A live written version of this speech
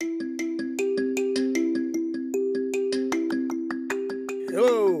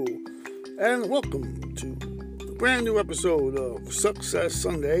Hello, and welcome to a brand new episode of Success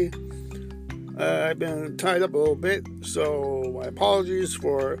Sunday. I've been tied up a little bit, so my apologies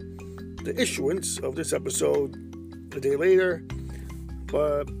for the issuance of this episode a day later.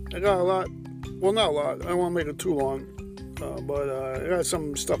 But I got a lot, well, not a lot, I don't want to make it too long, but I got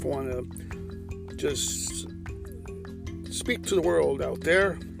some stuff I want to just speak to the world out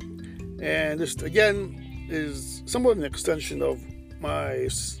there. And this, again, is somewhat an extension of my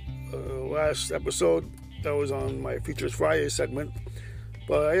last episode that was on my Features Friday segment,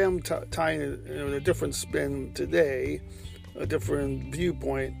 but I am tying it in a different spin today, a different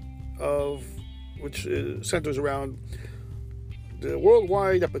viewpoint of which centers around the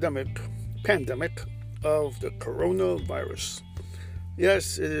worldwide pandemic of the coronavirus.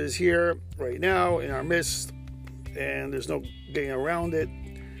 Yes, it is here right now in our midst, and there's no getting around it.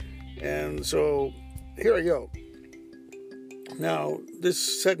 And so here I go. Now,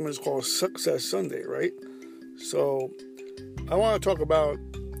 this segment is called Success Sunday, right? So I want to talk about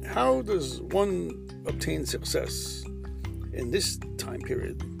how does one obtain success in this time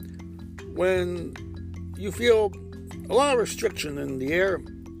period when you feel a lot of restriction in the air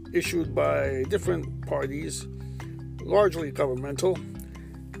issued by different parties, largely governmental,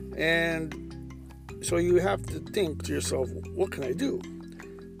 and so you have to think to yourself, what can I do?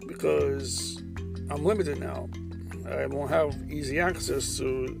 Because I'm limited now. I won't have easy access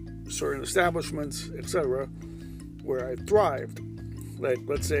to certain establishments, etc., where I thrived. Like,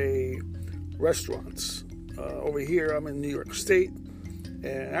 let's say, restaurants. Over here, I'm in New York State,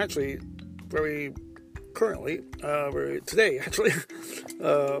 and actually, very today,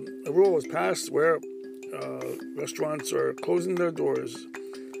 a rule was passed where restaurants are closing their doors,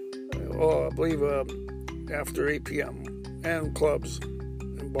 I believe after 8 p.m., and clubs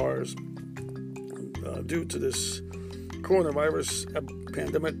and bars, due to this coronavirus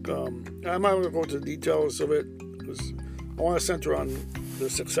pandemic. I'm not going to go into the details of it because I want to center on the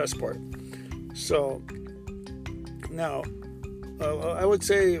success part. So now, I would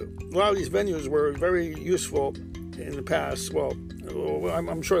say a lot of these venues were very useful in the past. Well,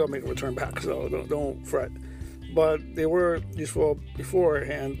 I'm sure they'll make a return back, so don't fret. But they were useful before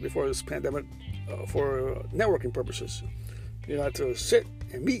this pandemic, for networking purposes. You had to sit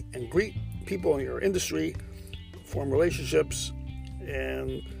and meet and greet people in your industry, form relationships,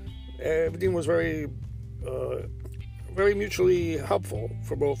 and everything was very mutually helpful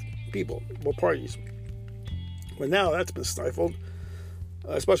for both parties. But now that's been stifled,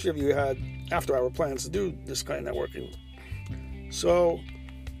 especially if you had after-hour plans to do this kind of networking. So,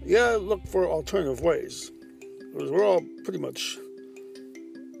 look for alternative ways, because we're all pretty much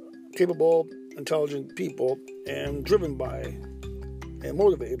capable, intelligent people, and driven by and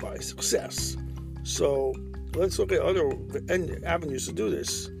motivated by success. So let's look at other avenues to do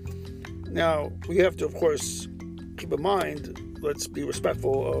this. Now, we have to, of course, keep in mind, let's be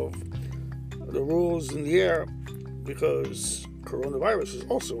respectful of the rules in the air, because coronavirus is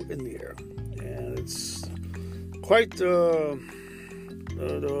also in the air. And it's quite the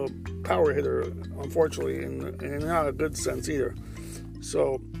power hitter, unfortunately, and not a good sense either.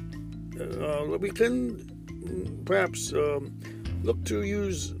 So we can perhaps look to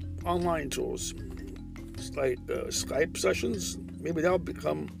use online tools like Skype sessions. Maybe that'll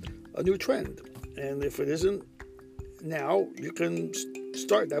become a new trend. And if it isn't now, you can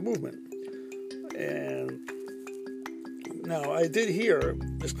start that movement. And now I did hear,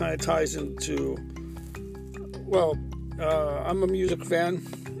 this kind of ties into, I'm a music fan,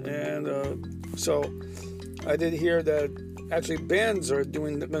 and so I did hear that actually some bands are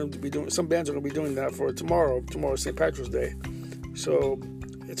going to be doing that for tomorrow. Tomorrow's St. Patrick's Day. So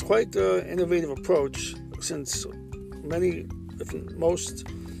it's quite an innovative approach, since many, if most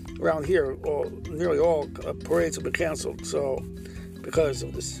around here, nearly all parades have been canceled. So because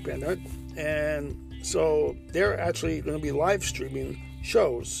of this pandemic, and so they're actually going to be live streaming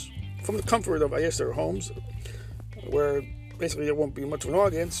shows from the comfort of, I guess, their homes, where basically there won't be much of an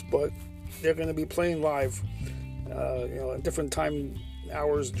audience, but they're going to be playing live, at different time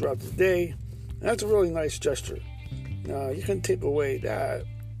hours throughout the day. And that's a really nice gesture. Now, you can take away that,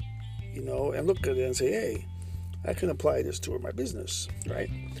 and look at it and say, hey, I can apply this to my business, right?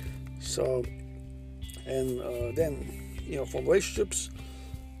 So, and then, from relationships,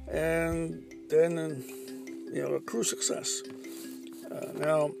 and then, accrue success.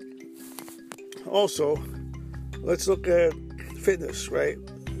 Now, also, let's look at fitness, right?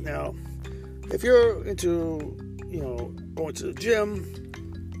 Now, if you're into, going to the gym,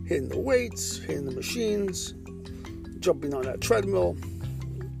 hitting the weights, hitting the machines, jumping on that treadmill,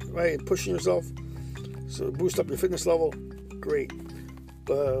 right, and pushing yourself, so boost up your fitness level, great.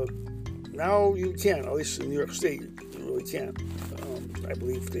 But now you can, at least in New York State, you really can. I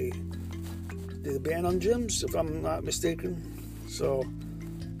believe they did a ban on gyms, if I'm not mistaken. So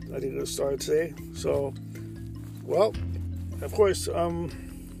I think it started today. So, well, of course, you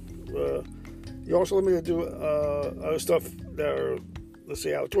also let me do other stuff that are, let's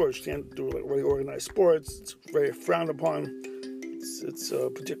say, outdoors. You can't do like really organized sports. It's very frowned upon. It's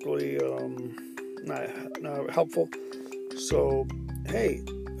particularly not helpful. So, hey,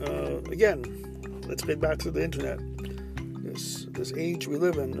 again, let's get back to the internet. This age we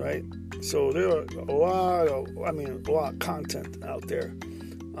live in, right? So there are a lot of content out there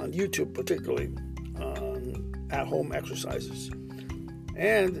on YouTube, particularly on at-home exercises.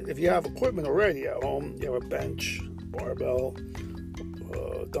 And if you have equipment already at home, you have a bench, barbell,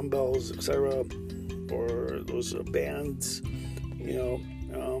 dumbbells, etc., or those bands,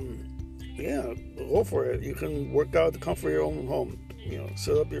 go for it. You can work out at the comfort of your own home.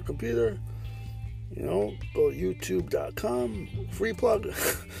 Set up your computer. Go to youtube.com, free plug,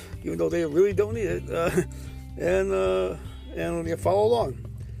 even though they really don't need it, and you follow along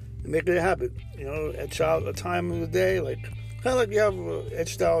and make it a habit. Etch out a time of the day, kind of like you have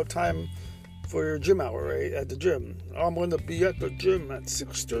etched out time for your gym hour, right? At the gym. I'm going to be at the gym at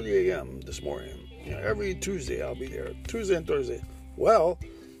 6:30 a.m. this morning. Every Tuesday I'll be there, Tuesday and Thursday. Well,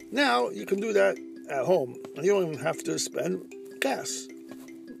 now you can do that at home, and you don't even have to spend gas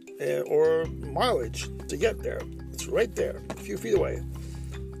or mileage to get there. It's right there, a few feet away.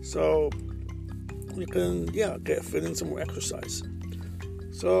 So you can, get fit in some more exercise.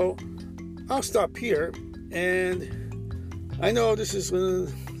 So I'll stop here, and I know this is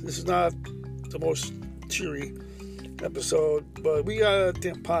not the most cheery episode, but we gotta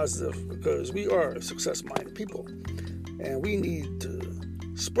think positive because we are success-minded people, and we need to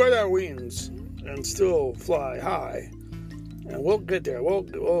spread our wings and still fly high. And we'll get there. We'll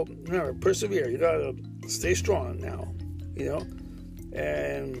remember, persevere. You gotta stay strong now,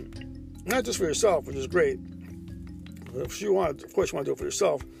 and not just for yourself, which is great. If you want, of course, you want to do it for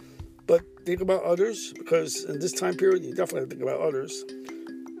yourself, but think about others, because in this time period, you definitely have to think about others.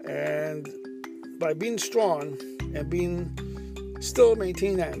 And by being strong and still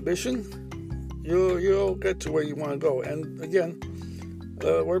maintaining that ambition, you'll get to where you want to go. And again,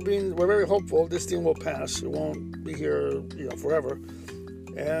 we're very hopeful this thing will pass. It won't be here, forever.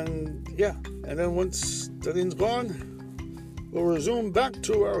 And then once the thing's gone, we'll resume back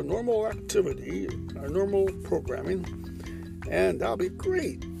to our normal activity, our normal programming, and that'll be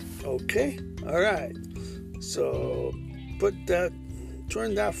great. Okay? All right. So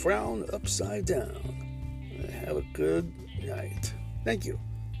turn that frown upside down. Have a good night. Thank you.